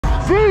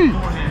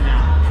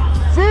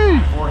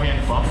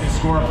Forehand bumped his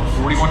score up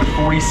from 41 to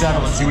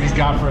 47. Let's see what he's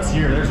got for us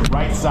here. There's the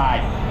right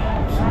side.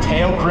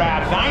 Tail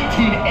grab,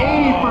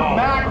 1980 for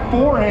Mac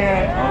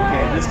forehand.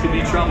 Okay, this could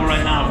be trouble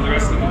right now for the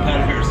rest of the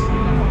competitors.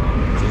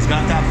 So he's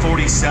got that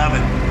 47.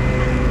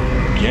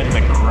 Getting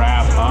the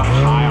grab up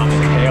high on the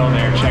tail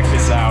there. Check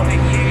this out. 1,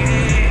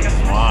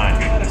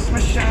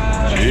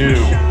 2,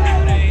 3,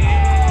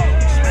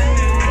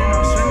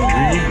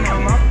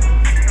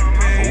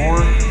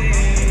 4,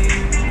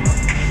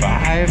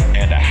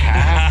 5.5.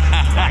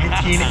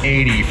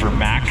 1980 for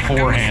Mac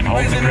forehand.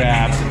 Holds the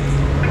grab.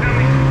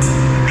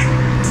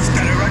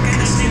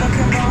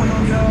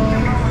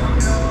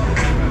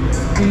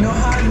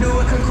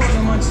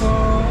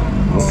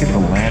 Look at the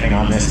landing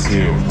on this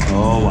too.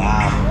 Oh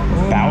wow.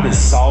 About as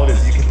solid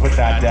as you can put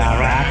that down.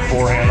 Mac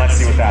forehand. Let's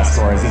see what that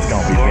score is. It's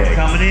gonna be big.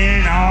 Coming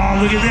in.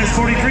 Oh, look at this.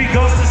 43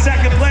 goes to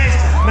second place.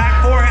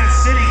 Mac forehand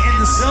sitting in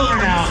the silver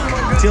now.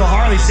 Teal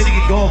Harley sitting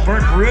in gold.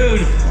 Bert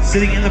Brood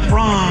sitting in the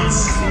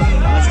bronze.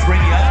 Let's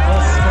bring you up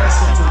close and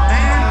personal to the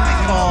man we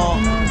call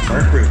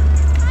Bert Brood.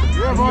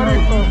 Yeah, buddy.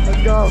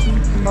 Let's go.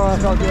 Oh,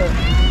 that felt good.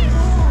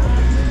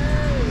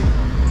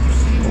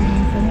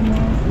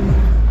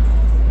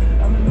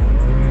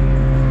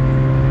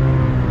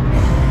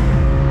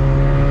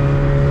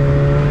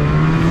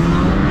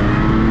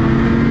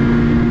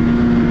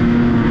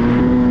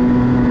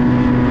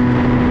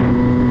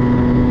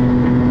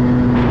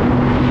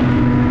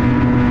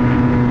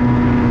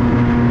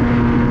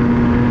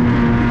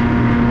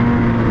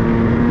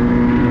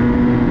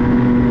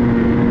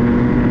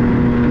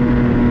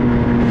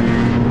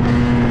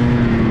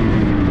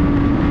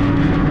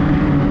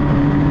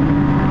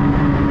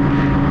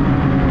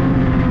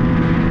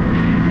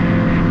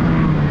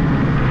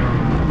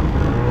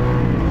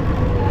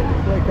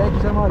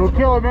 Go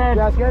kill it, man.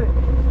 Let's get it.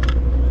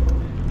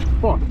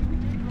 Fuck.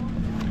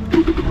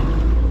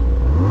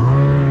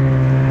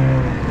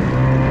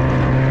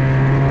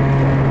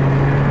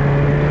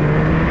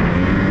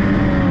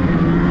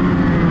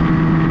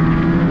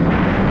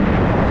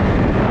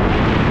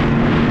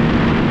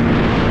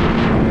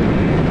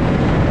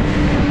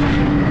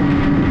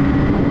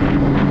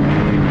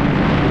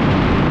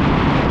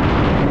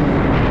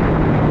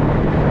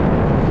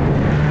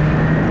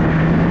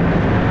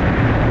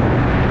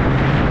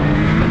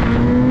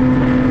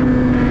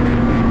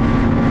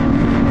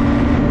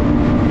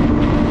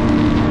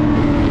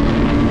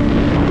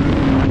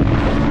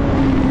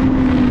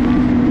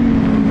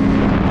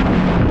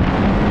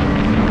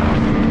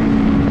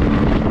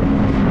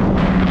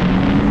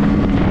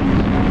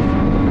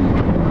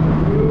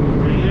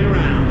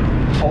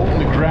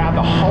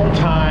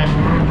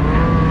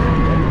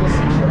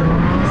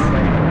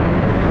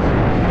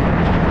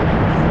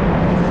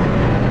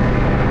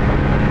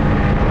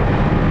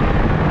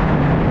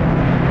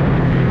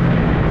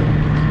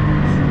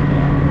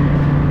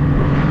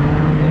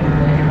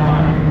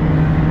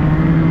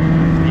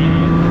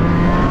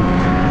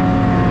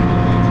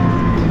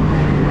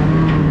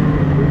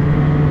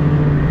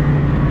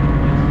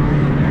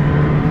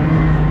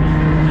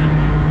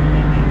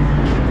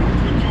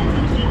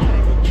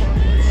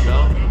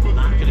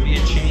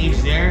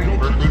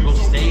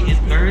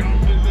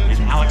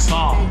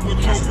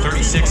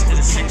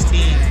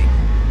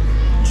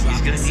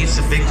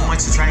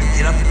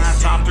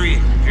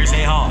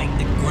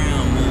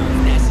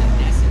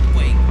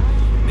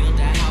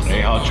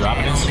 Drop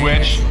it and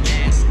switch.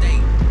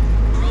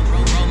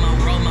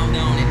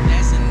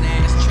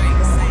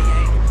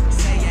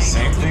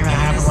 Same thing that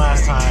happened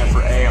last time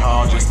for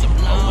A-Hall, just a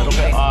little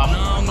bit off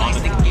on the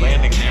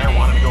landing there.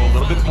 Wanted to go a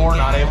little bit more,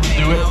 not able to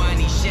do it.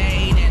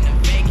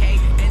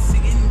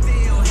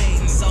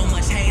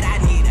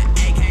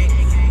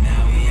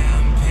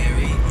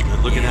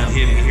 Good looking at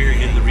him here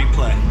in the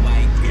replay.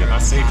 Yeah, my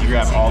safety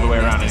grab all the way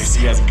around, and you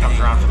see as he comes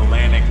around for the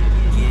landing.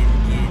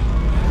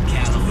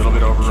 Just a little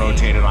bit over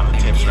rotated on the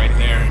tips right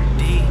there.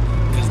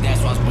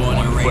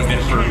 Putting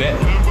it for a bit.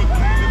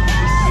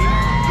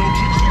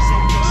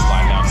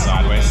 Slide down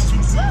sideways.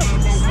 It's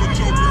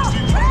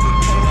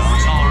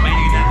all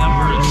remaining in that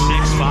number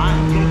 6 spot.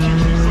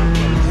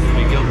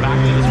 We go back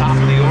to the top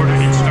of the order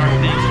and start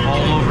things all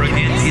over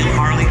again. Teal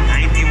Harley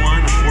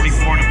 91,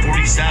 44, and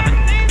 47.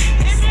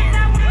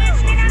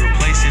 So if you're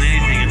replacing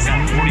anything, it's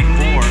that 44.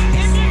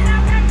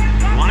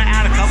 Want to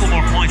add a couple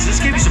more points. This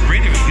gives you some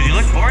breathing because you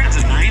look forward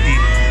to 90.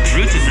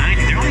 Root's at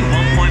 90. They're only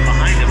 1 point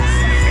behind him.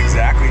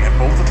 Exactly, and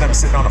both of them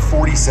sitting on a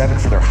 47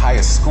 for their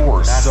highest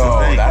scores. That's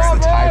the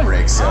tie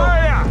break. So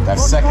that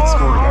second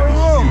score got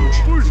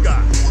huge.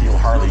 Teal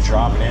Harley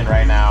dropping in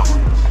right now.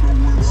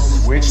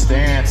 Switch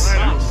stance.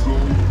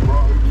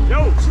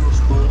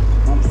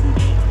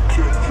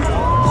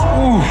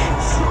 Ooh.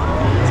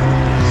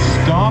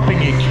 Stomping,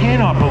 you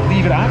cannot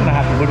believe it. I'm gonna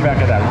have to look back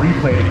at that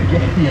replay to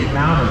get the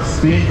amount of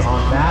spins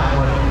on that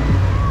one.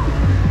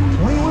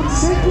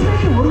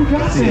 21.6, what do we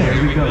got there?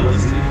 Here we go.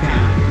 Let's see.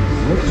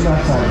 Switch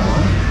left side.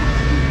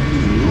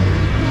 1,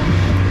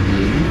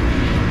 2,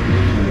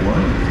 3, 4,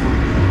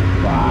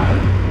 5.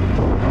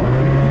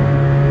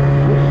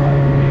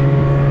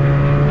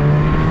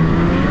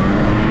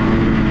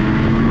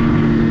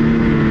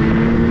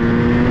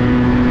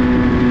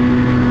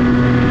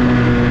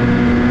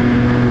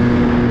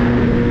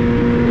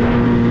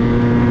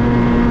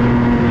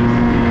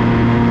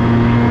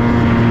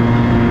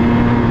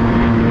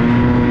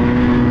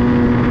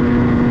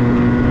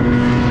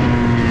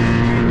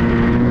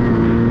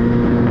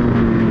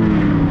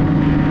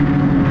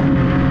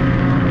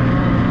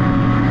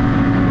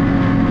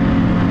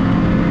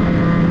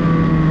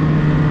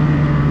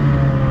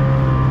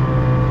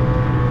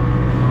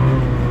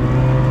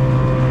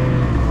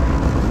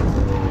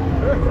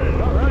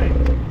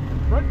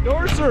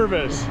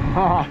 nervous.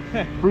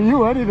 For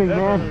you, anything,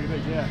 man.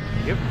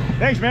 Yeah. Yep.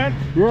 Thanks, man.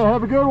 Yeah,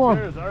 have a good one.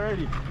 Cheers,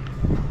 alrighty.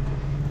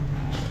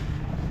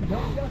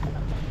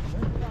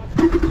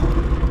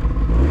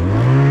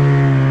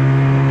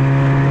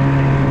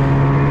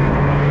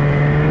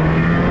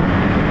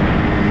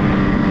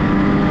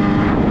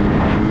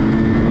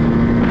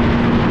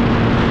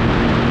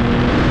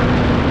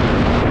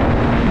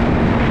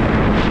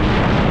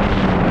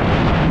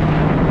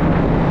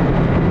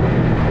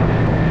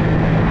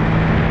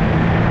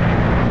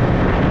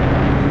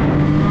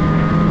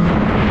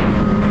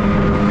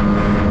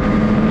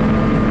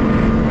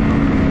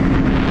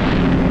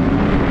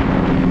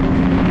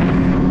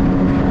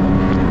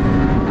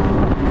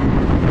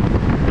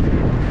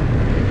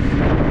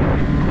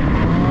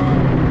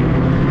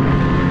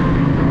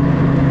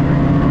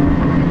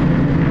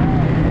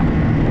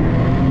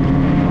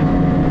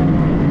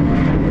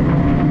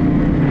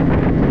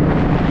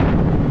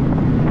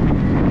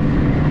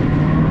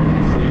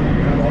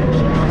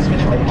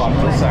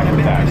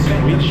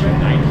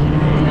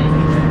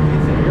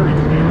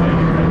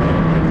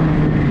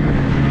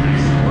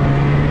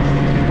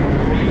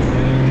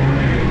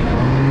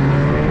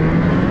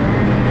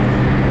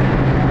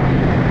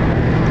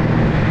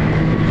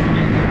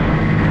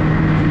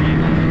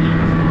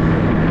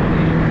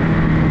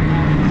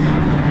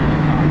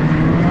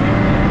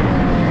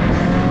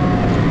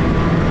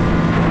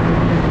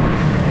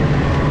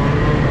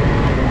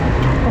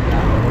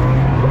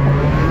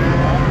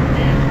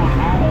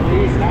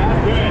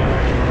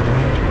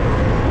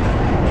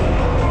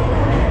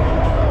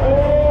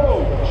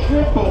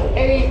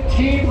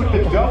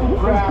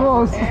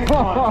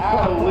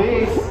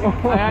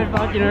 I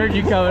fucking heard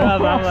you coming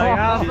up.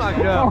 I'm like,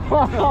 oh,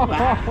 fuck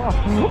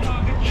no.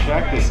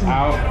 Check this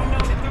out.